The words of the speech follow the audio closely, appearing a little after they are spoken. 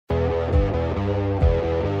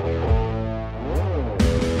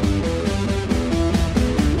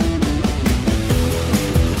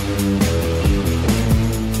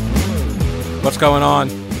What's going on?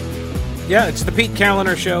 Yeah, it's the Pete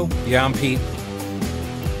Callender Show. Yeah, I'm Pete.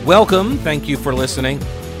 Welcome. Thank you for listening.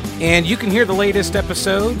 And you can hear the latest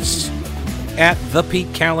episodes at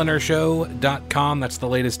thepetecalendarshow.com. That's the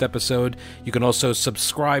latest episode. You can also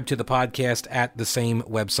subscribe to the podcast at the same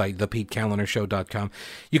website, thepetecalendarshow.com.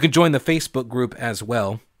 You can join the Facebook group as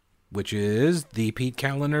well, which is The Pete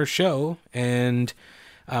Callender Show. And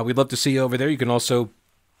we'd love to see you over there. You can also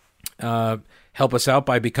help us out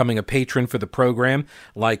by becoming a patron for the program,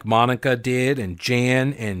 like Monica did, and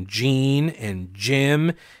Jan, and Jean, and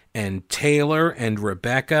Jim, and Taylor, and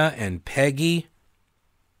Rebecca, and Peggy.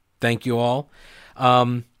 Thank you all.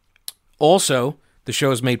 Also, the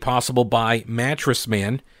show is made possible by Mattress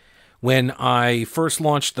Man. When I first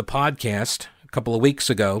launched the podcast a couple of weeks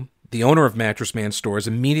ago, the owner of Mattress Man Stores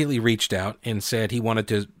immediately reached out and said he wanted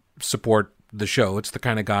to support the show. It's the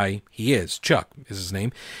kind of guy he is. Chuck is his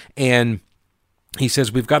name. And he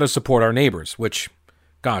says, we've got to support our neighbors, which,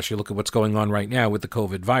 gosh, you look at what's going on right now with the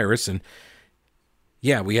COVID virus, and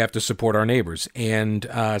yeah, we have to support our neighbors. And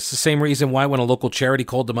it's the same reason why when a local charity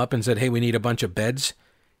called them up and said, hey, we need a bunch of beds,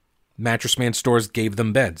 Mattress Man Stores gave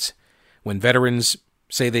them beds. When veterans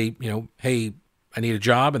say they, hey, I need a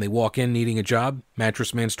job, and they walk in needing a job,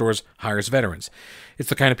 Mattress Man Stores hires veterans. It's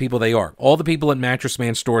the kind of people they are. All the people at Mattress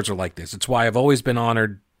Man Stores are like this. It's why I've always been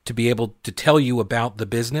honored to be able to tell you about the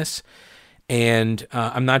business. And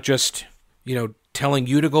I'm not just, telling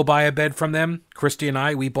you to go buy a bed from them. Christy and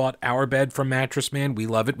I, we bought our bed from Mattress Man. We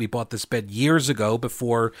love it. We bought this bed years ago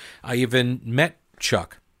before I even met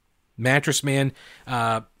Chuck. Mattress Man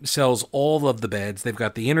sells all of the beds. They've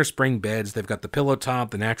got the inner spring beds. They've got the pillow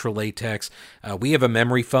top, the natural latex. We have a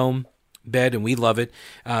memory foam bed, and we love it.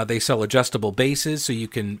 They sell adjustable bases, so you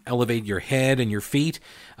can elevate your head and your feet.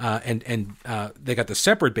 And they got the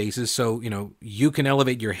separate bases, so you can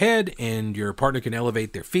elevate your head and your partner can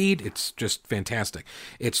elevate their feet. It's just fantastic.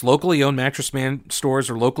 It's locally owned. Mattress Man Stores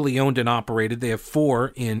are locally owned and operated. They have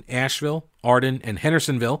 4 in Asheville, Arden, and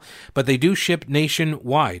Hendersonville, but they do ship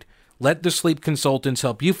nationwide. Let the sleep consultants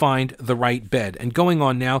help you find the right bed. And going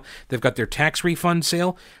on now, they've got their tax refund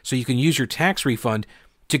sale, so you can use your tax refund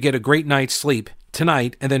to get a great night's sleep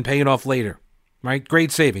tonight and then pay it off later, right?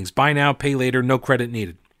 Great savings. Buy now, pay later, no credit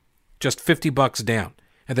needed. Just $50 down.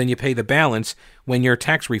 And then you pay the balance when your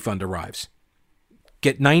tax refund arrives.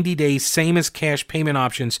 Get 90 days, same as cash payment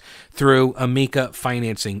options through Amica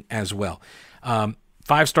Financing as well.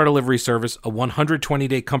 5-star delivery service, a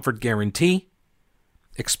 120-day comfort guarantee.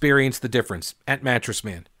 Experience the difference at Mattress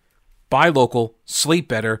Man. Buy local, sleep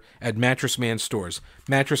better at Mattress Man Stores.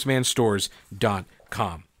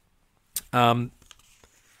 MattressManStores.com. All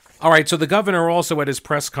right, so the governor also at his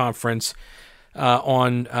press conference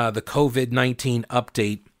on the COVID-19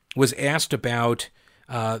 update was asked about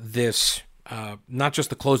this, not just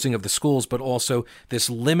the closing of the schools, but also this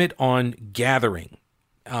limit on gathering.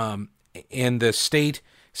 And the state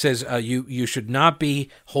says you should not be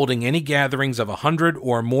holding any gatherings of 100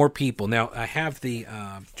 or more people. Now, I have the,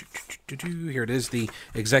 here it is, the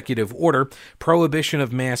executive order, prohibition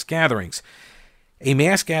of mass gatherings. A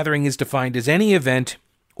mass gathering is defined as any event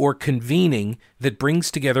or convening that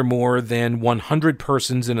brings together more than 100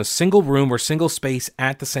 persons in a single room or single space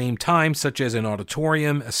at the same time, such as an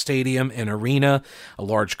auditorium, a stadium, an arena, a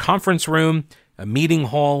large conference room, a meeting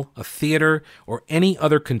hall, a theater, or any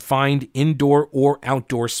other confined indoor or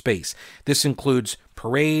outdoor space. This includes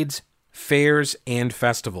parades, fairs, and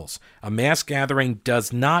festivals. A mass gathering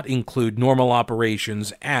does not include normal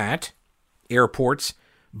operations at airports,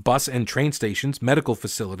 bus and train stations, medical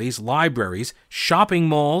facilities, libraries, shopping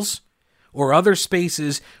malls, or other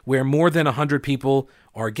spaces where more than 100 people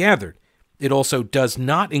are gathered. It also does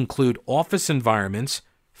not include office environments,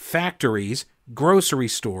 factories, grocery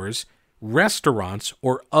stores, restaurants,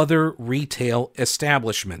 or other retail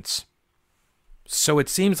establishments. So it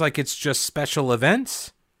seems like it's just special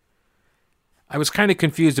events? I was kind of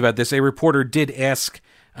confused about this. A reporter did ask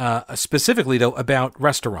specifically, though, about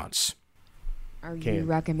restaurants. Are you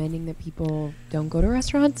recommending that people don't go to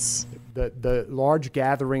restaurants? The large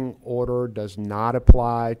gathering order does not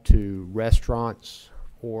apply to restaurants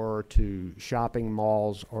or to shopping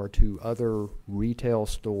malls or to other retail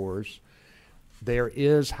stores. There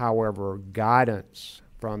is, however, guidance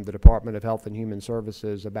from the Department of Health and Human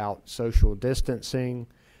Services about social distancing,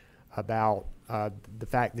 about the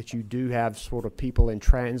fact that you do have sort of people in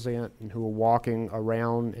transit and who are walking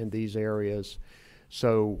around in these areas.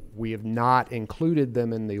 So we have not included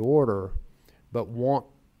them in the order, but want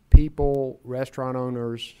people, restaurant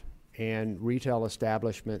owners, and retail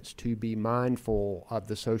establishments to be mindful of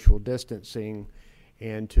the social distancing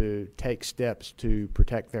and to take steps to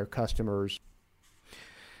protect their customers.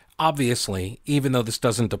 obviously, even though this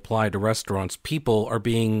doesn't apply to restaurants, people are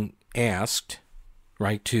being asked,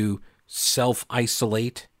 right, to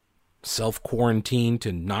self-isolate, self-quarantine,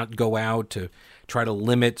 to not go out, to try to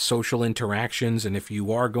limit social interactions. And if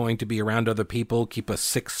you are going to be around other people, keep a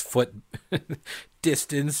 6-foot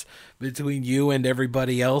distance between you and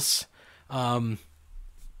everybody else.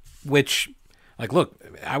 Which, like, look,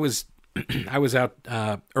 I was out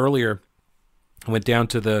earlier. I went down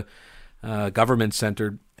to the government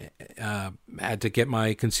center, had to get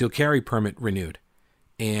my concealed carry permit renewed.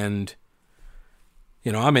 And,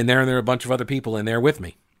 I'm in there, and there are a bunch of other people in there with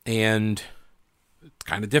me. And it's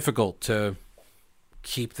kind of difficult to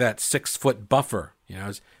keep that 6-foot buffer.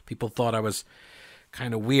 People thought I was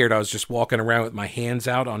kind of weird. I was just walking around with my hands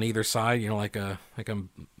out on either side, like I'm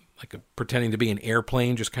pretending to be an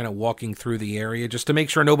airplane, just kind of walking through the area just to make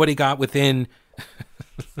sure nobody got within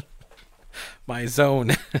my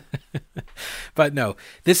zone. But no,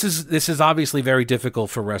 this is obviously very difficult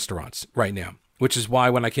for restaurants right now, which is why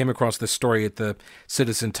when I came across this story at the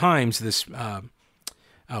Citizen Times, this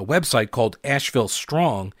website called Asheville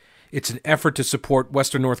Strong, it's an effort to support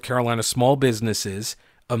Western North Carolina small businesses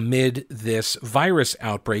amid this virus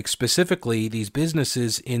outbreak, specifically these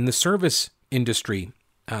businesses in the service industry.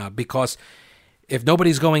 Because if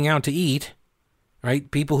nobody's going out to eat, right,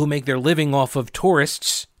 people who make their living off of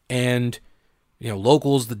tourists and,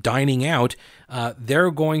 locals, the dining out, they're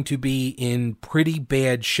going to be in pretty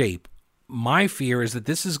bad shape. My fear is that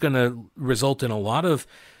this is going to result in a lot of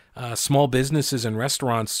small businesses and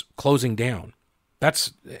restaurants closing down.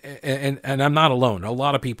 And I'm not alone. A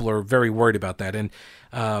lot of people are very worried about that. And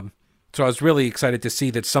so I was really excited to see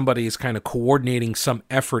that somebody is kind of coordinating some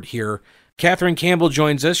effort here. Catherine Campbell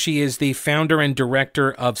joins us. She is the founder and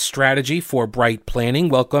director of strategy for Bright Planning.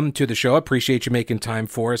 Welcome to the show. I appreciate you making time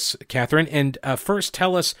for us, Catherine. And first,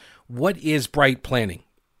 tell us, what is Bright Planning?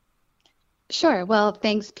 Sure. Well,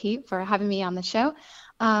 thanks, Pete, for having me on the show.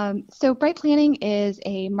 So Bright Planning is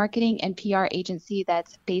a marketing and PR agency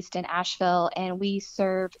that's based in Asheville, and we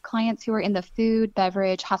serve clients who are in the food,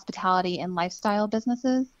 beverage, hospitality, and lifestyle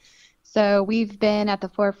businesses. So we've been at the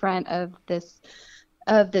forefront of this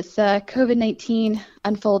COVID-19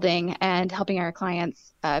 unfolding and helping our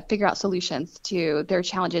clients figure out solutions to their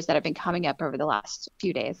challenges that have been coming up over the last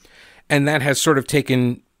few days. And that has sort of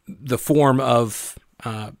taken the form of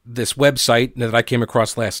this website that I came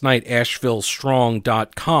across last night,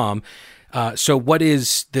 AshevilleStrong.com. So what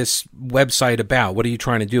is this website about? What are you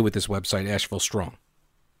trying to do with this website, Asheville Strong?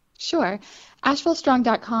 Sure.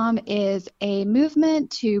 AshevilleStrong.com is a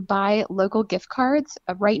movement to buy local gift cards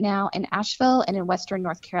right now in Asheville and in Western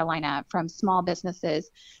North Carolina from small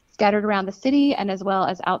businesses scattered around the city and as well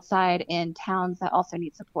as outside in towns that also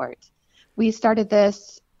need support. We started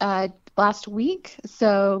this last week.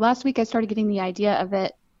 So last week I started getting the idea of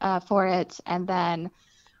it for it, and then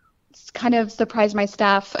kind of surprised my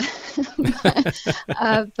staff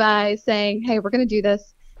by saying, hey, we're going to do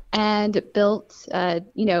this, and built,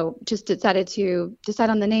 just decided to decide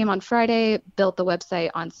on the name on Friday, built the website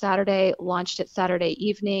on Saturday, launched it Saturday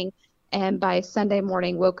evening, and by Sunday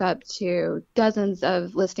morning woke up to dozens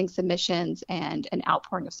of listing submissions and an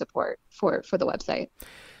outpouring of support for the website.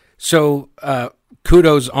 So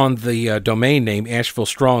kudos on the domain name,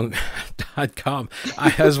 AshevilleStrong.com.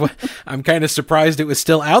 I'm kind of surprised it was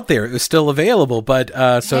still out there. It was still available, but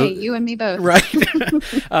so hey, you and me both, right?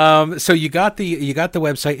 So you got the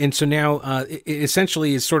website, and so now it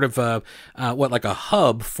essentially is sort of like a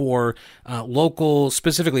hub for local,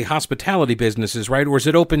 specifically hospitality businesses, right? Or is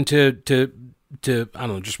it open to I don't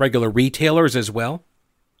know, just regular retailers as well?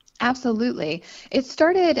 Absolutely. It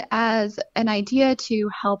started as an idea to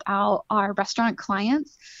help out our restaurant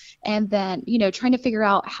clients, and then, trying to figure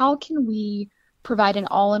out how can we provide an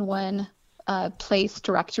all-in-one place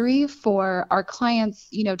directory for our clients,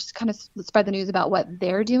 just kind of spread the news about what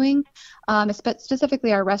they're doing,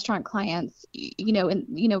 specifically our restaurant clients,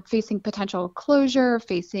 facing potential closure,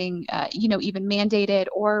 facing, even mandated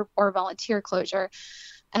or volunteer closure.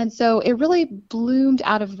 And so it really bloomed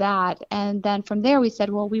out of that. And then from there, we said,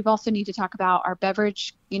 well, we also need to talk about our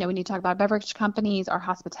beverage, we need to talk about beverage companies, our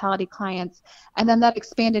hospitality clients. And then that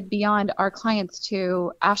expanded beyond our clients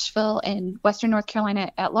to Asheville and Western North Carolina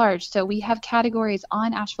at large. So we have categories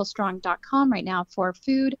on AshevilleStrong.com right now for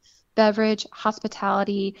food, beverage,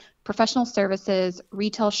 hospitality, professional services,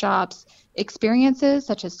 retail shops, experiences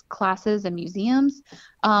such as classes and museums,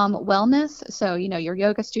 wellness, so your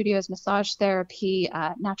yoga studios, massage therapy,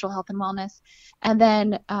 natural health and wellness. And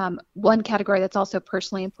then one category that's also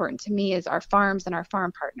personally important to me is our farms and our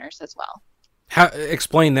farm partners as well.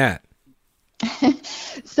 Explain that.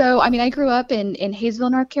 So, I mean, I grew up in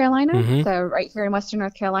Hayesville, North Carolina, Mm-hmm. so right here in Western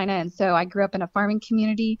North Carolina. And so I grew up in a farming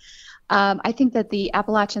community. I think that the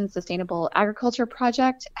Appalachian Sustainable Agriculture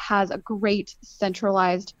Project has a great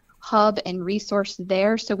centralized hub and resource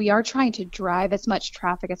there. So we are trying to drive as much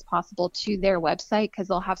traffic as possible to their website because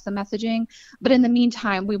they'll have some messaging. But in the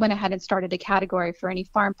meantime, we went ahead and started a category for any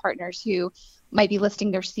farm partners who might be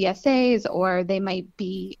listing their CSAs, or they might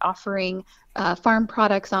be offering farm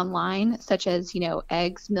products online, such as,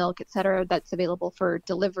 eggs, milk, et cetera, that's available for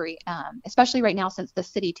delivery, especially right now since the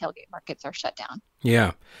city tailgate markets are shut down.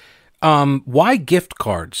 Yeah. Why gift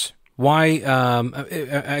cards? Why?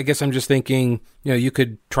 I guess I'm just thinking, you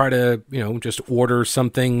could try to, just order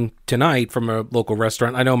something tonight from a local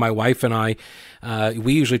restaurant. I know my wife and I,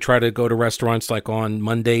 we usually try to go to restaurants like on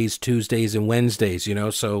Mondays, Tuesdays, and Wednesdays,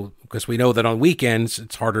 so because we know that on weekends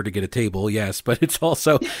it's harder to get a table, yes, but it's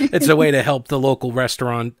also, it's a way to help the local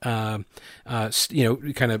restaurant, kind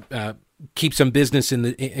of, keep some business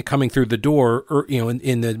coming through the door, or,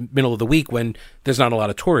 in the middle of the week when there's not a lot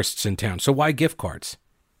of tourists in town. So why gift cards?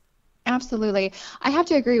 Absolutely. I have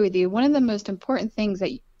to agree with you. One of the most important things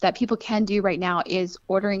that people can do right now is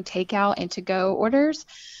ordering takeout and to-go orders.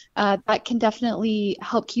 That can definitely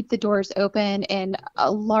help keep the doors open and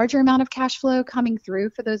a larger amount of cash flow coming through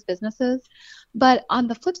for those businesses. But on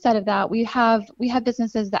the flip side of that, we have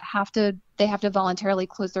businesses that have to voluntarily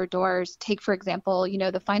close their doors. Take, for example,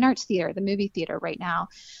 the Fine Arts Theater, the movie theater right now.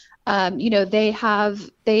 They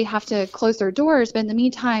have to close their doors, but in the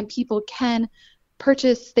meantime, people can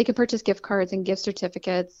purchase gift cards and gift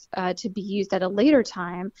certificates to be used at a later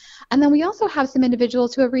time. And then we also have some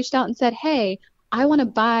individuals who have reached out and said, hey, I want to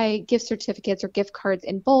buy gift certificates or gift cards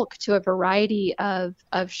in bulk to a variety of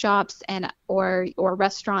shops and or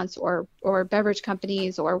restaurants or beverage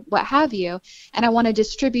companies or what have you, and I want to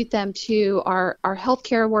distribute them to our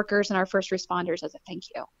healthcare workers and our first responders as a thank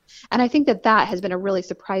you. And I think that has been a really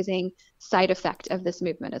surprising side effect of this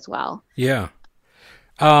movement as well. Yeah.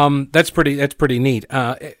 That's pretty neat.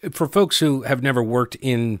 For folks who have never worked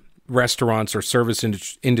in restaurants or service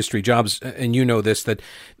industry jobs, and this, that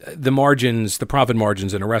the profit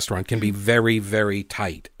margins in a restaurant can be very, very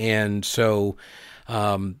tight. And so,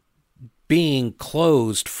 being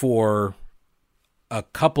closed for a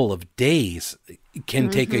couple of days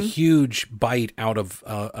can take a huge bite out of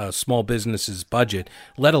a small business's budget,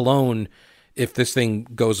 let alone if this thing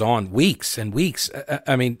goes on weeks and weeks.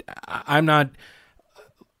 I mean,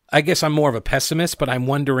 I guess I'm more of a pessimist, but I'm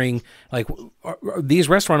wondering, like, are these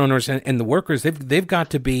restaurant owners and the workers, they've got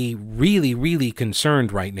to be really, really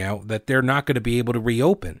concerned right now that they're not going to be able to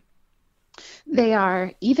reopen. They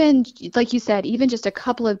are. Even, like you said, even just a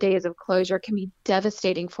couple of days of closure can be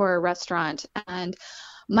devastating for a restaurant. And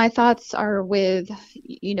my thoughts are with,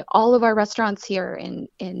 all of our restaurants here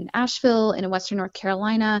in Asheville and in Western North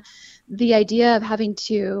Carolina. The idea of having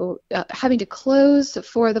to close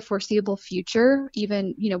for the foreseeable future,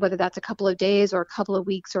 even, whether that's a couple of days or a couple of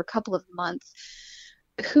weeks or a couple of months,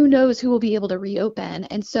 who knows who will be able to reopen.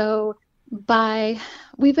 And so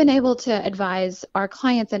we've been able to advise our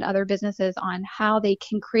clients and other businesses on how they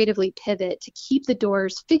can creatively pivot to keep the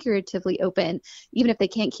doors figuratively open, even if they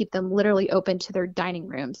can't keep them literally open to their dining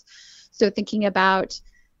rooms. So thinking about,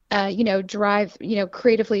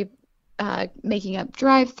 creatively making up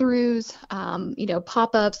drive-throughs,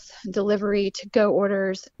 pop-ups, delivery, to-go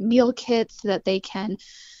orders, meal kits so that they can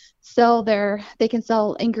sell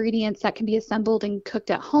ingredients that can be assembled and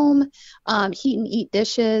cooked at home, heat and eat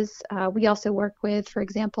dishes. We also work with, for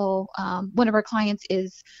example, one of our clients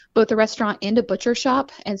is both a restaurant and a butcher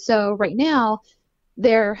shop. And so right now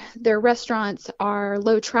their restaurants are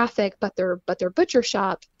low traffic, but their butcher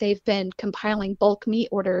shop, they've been compiling bulk meat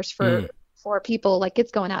orders for people. Like,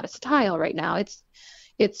 it's going out of style right now.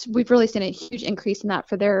 We've really seen a huge increase in that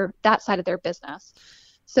for that side of their business.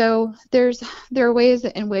 So there are ways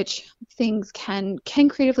in which things can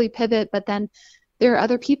creatively pivot, but then there are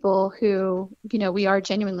other people who, we are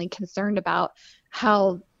genuinely concerned about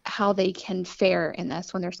how they can fare in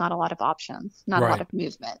this when there's not a lot of options, not a lot of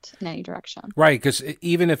movement in any direction. Right, because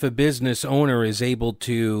even if a business owner is able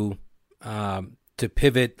to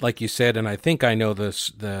pivot, like you said, and I think I know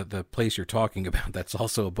the place you're talking about, that's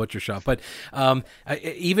also a butcher shop, but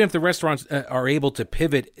even if the restaurants are able to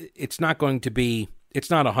pivot, it's not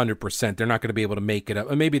 100%. They're not going to be able to make it up.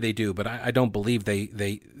 Maybe they do, but I don't believe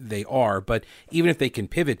they are. But even if they can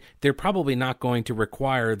pivot, they're probably not going to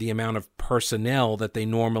require the amount of personnel that they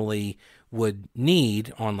normally would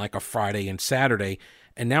need on like a Friday and Saturday.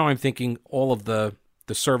 And now I'm thinking all of the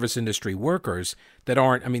the service industry workers that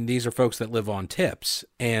aren't, I mean, these are folks that live on tips,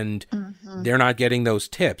 and they're not getting those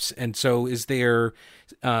tips. And so is there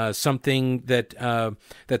something that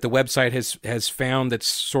that the website has found that's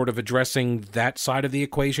sort of addressing that side of the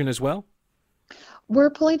equation as well? We're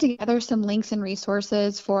pulling together some links and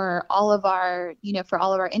resources for all of our, for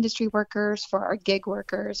all of our industry workers, for our gig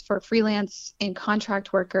workers, for freelance and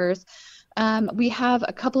contract workers. We have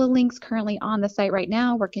a couple of links currently on the site right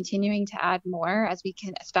now. We're continuing to add more as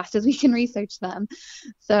fast as we can research them.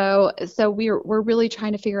 So we're really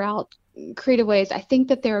trying to figure out creative ways. I think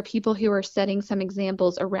that there are people who are setting some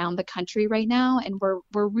examples around the country right now, and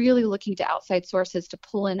we're really looking to outside sources to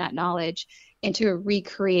pull in that knowledge and to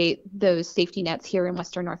recreate those safety nets here in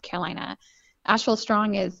Western North Carolina. Asheville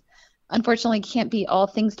Strong unfortunately can't be all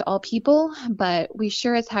things to all people, but we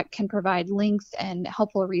sure as heck can provide links and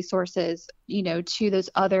helpful resources, to those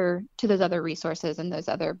other resources and those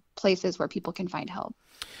other places where people can find help.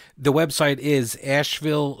 The website is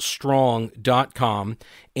ashevillestrong.com,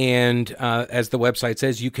 and as the website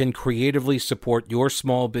says, you can creatively support your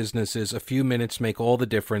small businesses. A few minutes make all the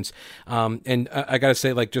difference. And I got to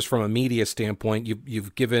say, like, just from a media standpoint,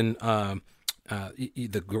 you've given the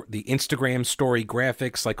Instagram story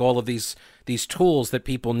graphics, like all of these tools that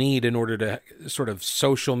people need in order to sort of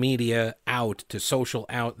social out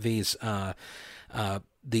these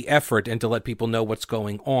the effort and to let people know what's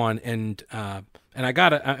going on. And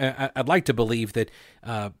I'd like to believe that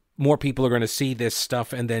more people are going to see this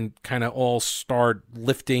stuff and then kind of all start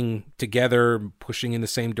lifting together, pushing in the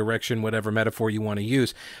same direction, whatever metaphor you want to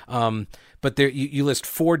use. But there, you list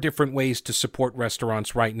 4 different ways to support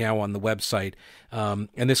restaurants right now on the website.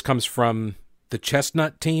 And this comes from the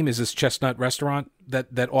Chestnut team. Is this Chestnut Restaurant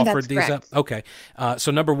that offered these up? Okay.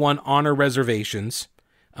 So number 1, honor reservations.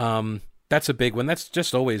 That's a big one. That's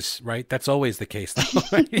just always, right? That's always the case, though.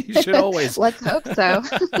 You should always. Let's hope so.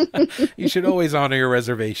 You should always honor your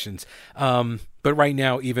reservations. But right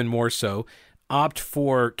now, even more so. Opt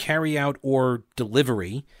for carry out or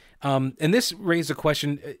delivery. And this raised a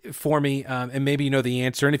question for me, and maybe you know the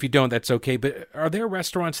answer. And if you don't, that's okay. But are there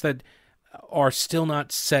restaurants that are still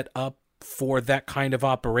not set up for that kind of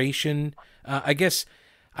operation? I guess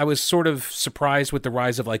I was sort of surprised with the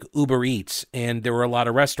rise of like Uber Eats, and there were a lot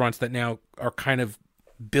of restaurants that now are kind of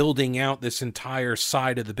building out this entire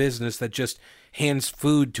side of the business that just hands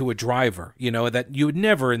food to a driver, that you would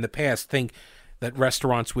never in the past think that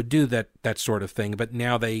restaurants would do that sort of thing, but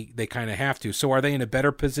now they kind of have to. So are they in a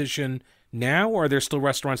better position now, or are there still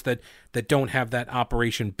restaurants that don't have that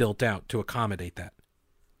operation built out to accommodate that?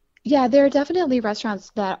 Yeah, there are definitely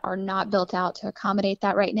restaurants that are not built out to accommodate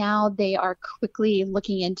that right now. They are quickly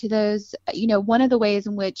looking into those. One of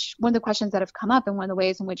the questions that have come up and one of the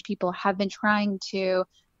ways in which people have been trying to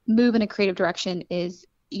move in a creative direction is,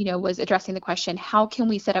 was addressing the question, how can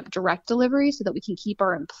we set up direct delivery so that we can keep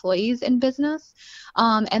our employees in business?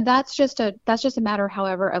 And that's just a matter,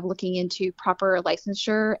 however, of looking into proper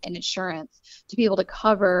licensure and insurance to be able to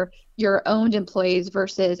cover your owned employees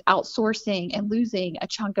versus outsourcing and losing a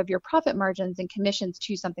chunk of your profit margins and commissions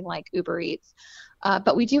to something like Uber Eats.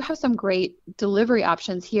 But we do have some great delivery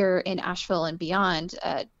options here in Asheville and beyond,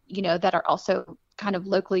 that are also kind of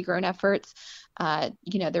locally grown efforts.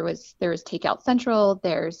 There was Takeout Central,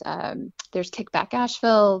 there's Kickback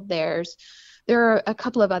Asheville, there are a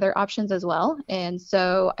couple of other options as well. And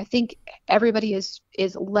so I think everybody is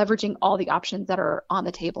leveraging all the options that are on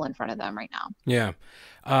the table in front of them right now. Yeah.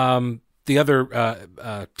 The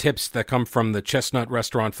other tips that come from the Chestnut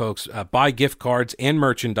Restaurant folks, buy gift cards and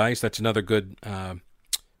merchandise. That's another good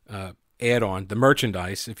add-on. The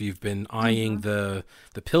merchandise, if you've been eyeing the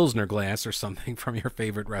Pilsner glass or something from your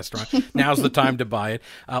favorite restaurant, now's the time to buy it.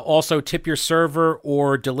 Also, tip your server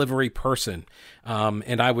or delivery person.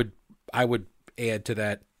 And I would add to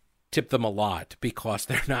that, tip them a lot, because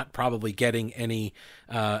they're not probably getting any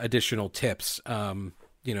additional tips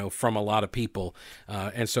from a lot of people.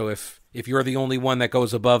 And so if you're the only one that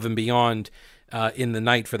goes above and beyond in the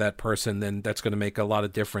night for that person, then that's going to make a lot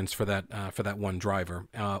of difference for that one driver.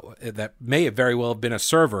 That may have very well been a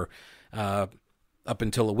server up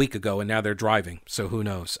until a week ago, and now they're driving. So who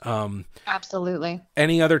knows? Absolutely.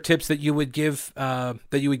 Any other tips that you would give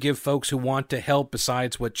folks who want to help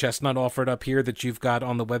besides what Chestnut offered up here that you've got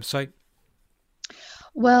on the website?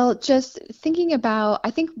 Well, just thinking about,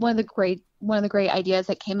 I think one of the great ideas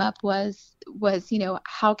that came up was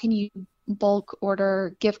how can you bulk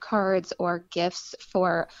order gift cards or gifts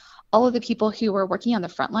for all of the people who are working on the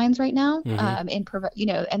front lines right now, and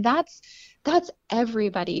that's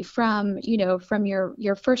everybody from your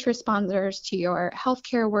first responders to your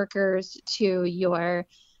healthcare workers to your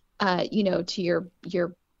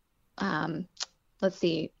let's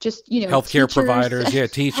see, just, healthcare teachers, providers. Yeah.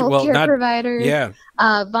 healthcare providers, yeah.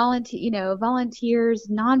 volunteers,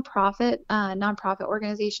 nonprofit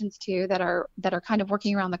organizations too, that are kind of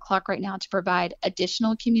working around the clock right now to provide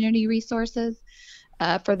additional community resources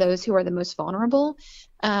for those who are the most vulnerable.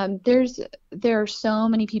 There are so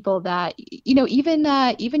many people that,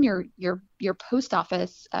 even your post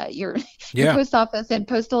office, your post office and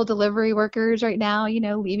postal delivery workers right now,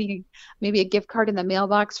 leaving maybe a gift card in the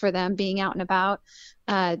mailbox for them being out and about.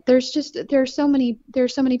 There's so many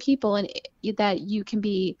people that you can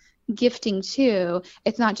be gifting to.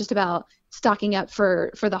 It's not just about stocking up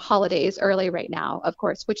for the holidays early right now, of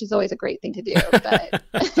course, which is always a great thing to do. But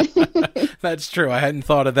that's true. I hadn't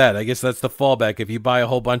thought of that. I guess that's the fallback. If you buy a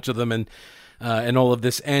whole bunch of them and all of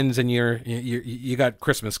this ends and you got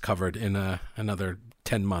Christmas covered in another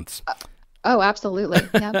 10 months. Oh, absolutely.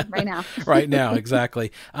 Yeah, right now. Right now,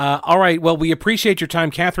 exactly. All right. Well, we appreciate your time.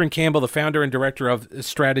 Catherine Campbell, the founder and director of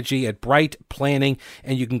strategy at Bright Planning.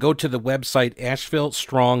 And you can go to the website,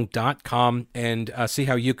 ashevillestrong.com, and see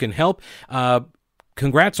how you can help.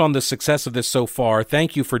 Congrats on the success of this so far.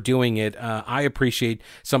 Thank you for doing it. I appreciate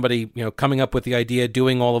somebody, coming up with the idea,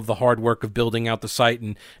 doing all of the hard work of building out the site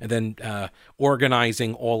and then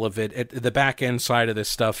organizing all of it. The back end side of this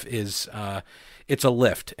stuff is it's a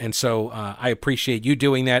lift. And so I appreciate you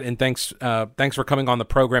doing that. And thanks for coming on the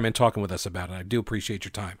program and talking with us about it. I do appreciate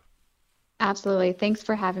your time. Absolutely. Thanks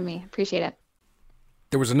for having me. Appreciate it.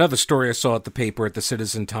 There was another story I saw at the paper at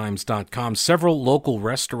thecitizentimes.com. Several local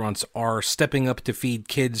restaurants are stepping up to feed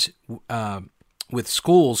kids with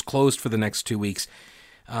schools closed for the next 2 weeks.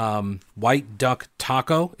 White Duck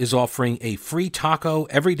Taco is offering a free taco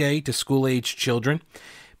every day to school-aged children.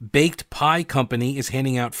 Baked Pie Company is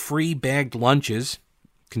handing out free bagged lunches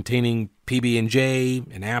containing PB&J,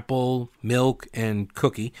 an apple, milk, and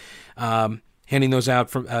cookie. Handing those out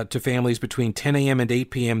to families between 10 a.m. and 8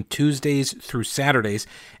 p.m. Tuesdays through Saturdays.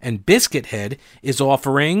 And Biscuit Head is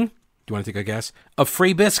offering, do you want to take a guess? A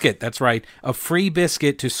free biscuit. That's right. A free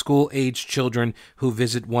biscuit to school-aged children who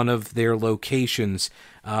visit one of their locations.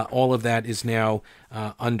 All of that is now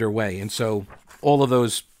underway. And so all of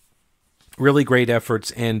those really great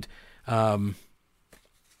efforts. And I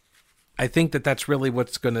think that's really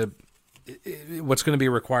what's going to be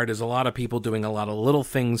required is a lot of people doing a lot of little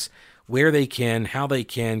things where they can, how they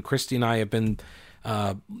can. Christy and I have been,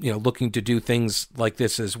 looking to do things like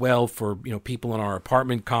this as well for, people in our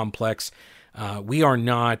apartment complex. We are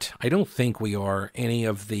not, I don't think we are any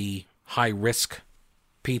of the high risk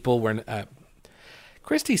people.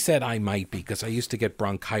 Christy said I might be because I used to get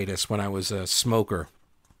bronchitis when I was a smoker,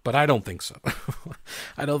 but I don't think so.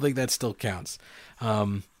 I don't think that still counts.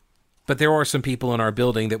 But there are some people in our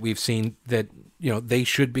building that we've seen that, they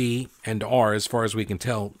should be and are, as far as we can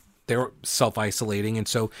tell, they're self-isolating. And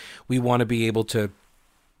so we want to be able to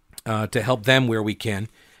help them where we can.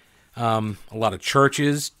 A lot of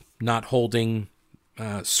churches not holding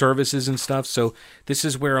services and stuff. So this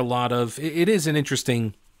is where a lot of, it is an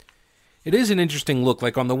interesting look.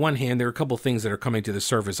 Like on the one hand, there are a couple things that are coming to the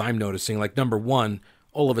surface I'm noticing. Like number one,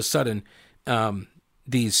 all of a sudden,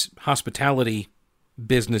 these hospitality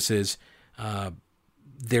businesses,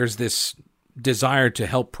 there's this desire to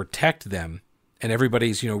help protect them, and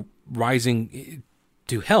everybody's, rising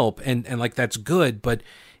to help, and like that's good, but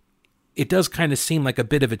it does kind of seem like a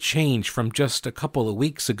bit of a change from just a couple of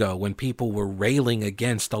weeks ago when people were railing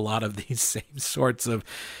against a lot of these same sorts of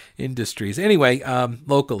industries. Anyway,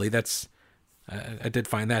 locally, that's I did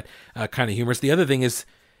find that kind of humorous. The other thing is,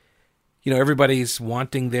 everybody's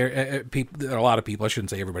wanting their people. There are a lot of people. I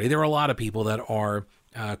shouldn't say everybody. There are a lot of people that are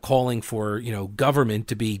calling for government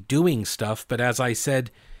to be doing stuff. But as I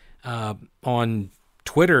said on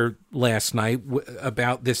Twitter last night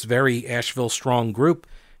about this very Asheville Strong group,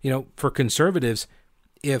 for conservatives,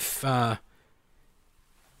 if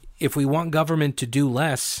we want government to do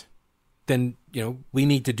less, then we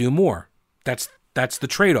need to do more. That's the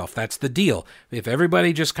trade-off. That's the deal. If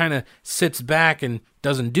everybody just kind of sits back and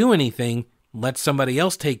doesn't do anything, let somebody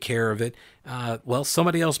else take care of it,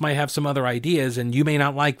 somebody else might have some other ideas, and you may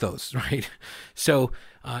not like those, right? So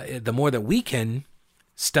the more that we can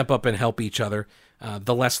step up and help each other,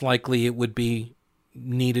 the less likely it would be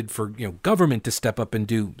needed for government to step up and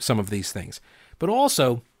do some of these things. But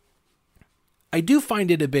also, I do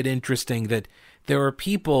find it a bit interesting that there are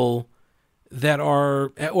people that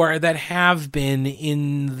are, or that have been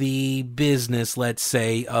in the business, let's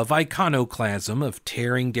say, of iconoclasm, of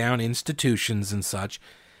tearing down institutions and such.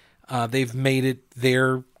 They've made it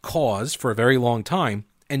their cause for a very long time.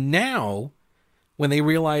 And now, when they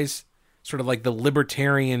realize sort of like the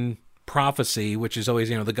libertarian prophecy, which is always,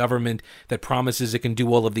 the government that promises it can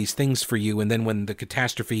do all of these things for you, and then when the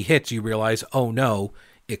catastrophe hits, you realize, oh no,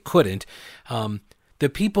 it couldn't. The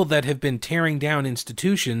people that have been tearing down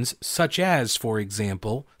institutions, such as, for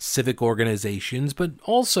example, civic organizations, but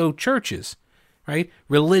also churches, right?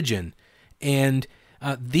 Religion. And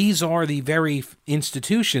these are the very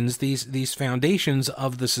institutions, these foundations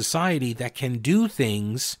of the society that can do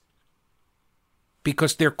things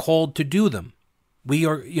because they're called to do them. We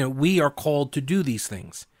are called to do these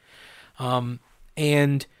things.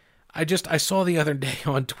 And I saw the other day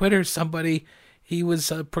on Twitter, somebody, he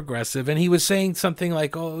was progressive, and he was saying something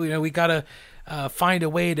like, oh, we got to find a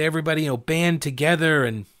way to everybody, band together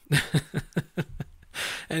and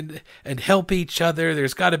and help each other.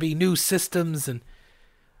 There's got to be new systems. And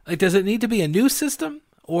like, does it need to be a new system?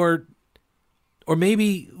 Or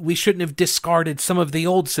maybe we shouldn't have discarded some of the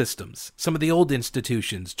old systems, some of the old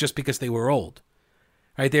institutions, just because they were old,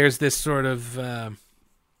 right? There's this sort of,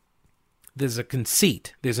 there's a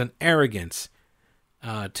conceit, there's an arrogance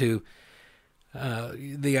to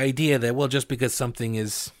the idea that, well, just because something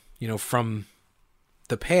is, from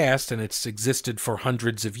the past and it's existed for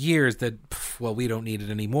hundreds of years, that, well, we don't need it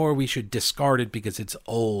anymore. We should discard it because it's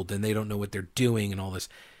old and they don't know what they're doing and all this.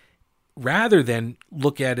 Rather than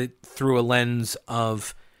look at it through a lens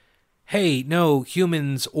of, hey, no,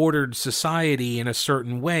 humans ordered society in a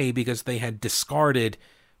certain way because they had discarded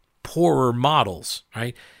poorer models,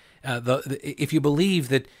 right? If you believe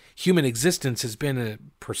that human existence has been a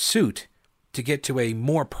pursuit to get to a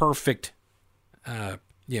more perfect,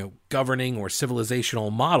 governing or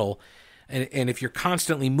civilizational model, and if you're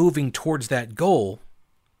constantly moving towards that goal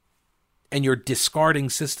and you're discarding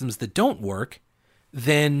systems that don't work,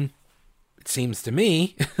 then it seems to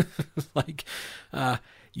me like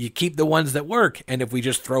you keep the ones that work. And if we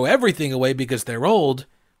just throw everything away because they're old,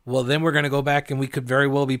 well, then we're going to go back and we could very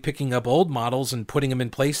well be picking up old models and putting them in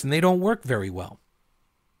place, and they don't work very well.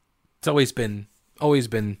 It's always been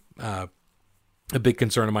a big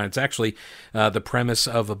concern of mine. It's actually the premise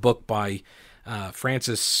of a book by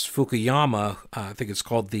Francis Fukuyama. I think it's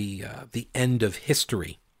called The End of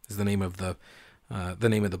History is the name of the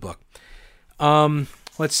book.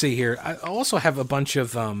 Let's see here. I also have a bunch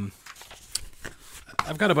of I've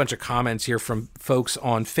got a bunch of comments here from folks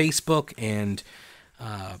on Facebook and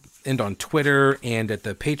on Twitter and at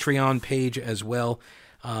the Patreon page as well,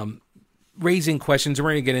 raising questions. We're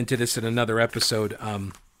going to get into this in another episode.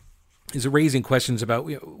 Is raising questions about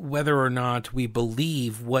whether or not we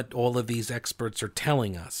believe what all of these experts are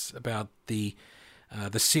telling us about the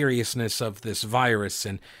seriousness of this virus,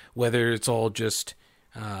 and whether it's all just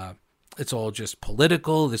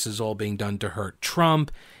political. This is all being done to hurt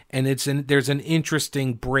Trump, and there's an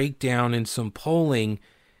interesting breakdown in some polling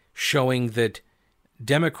showing that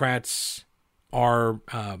Democrats are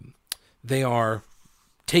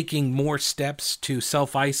taking more steps to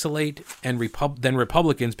self-isolate than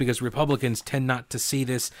Republicans, because Republicans tend not to see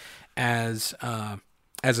this as a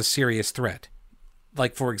serious threat.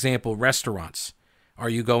 Like, for example, restaurants. Are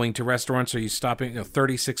you going to restaurants? Are you stopping?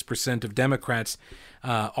 36% of Democrats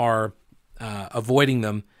are avoiding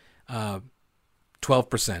them. 12%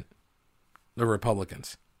 the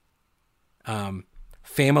Republicans.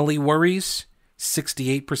 Family worries.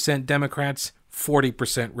 68% Democrats.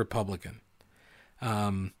 40% Republican.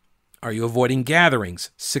 Are you avoiding gatherings?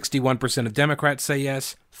 61% of Democrats say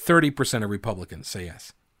yes. 30% of Republicans say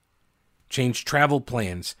yes. Change travel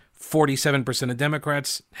plans. 47% of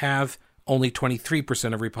Democrats have. Only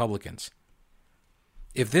 23% of Republicans.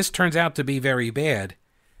 If this turns out to be very bad,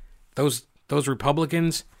 those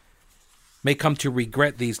Republicans may come to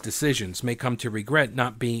regret these decisions, may come to regret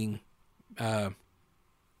not being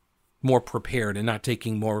more prepared and not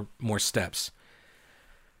taking more steps.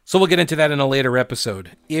 So we'll get into that in a later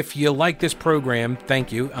episode. If you like this program,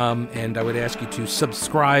 thank you. And I would ask you to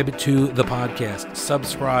subscribe to the podcast.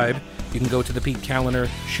 Subscribe. You can go to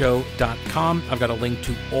thepetecalendarshow.com. I've got a link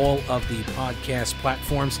to all of the podcast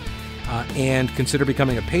platforms. And consider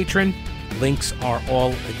becoming a patron. Links are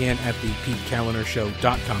all, again, at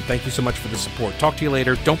thepetecalendarshow.com. Thank you so much for the support. Talk to you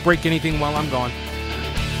later. Don't break anything while I'm gone.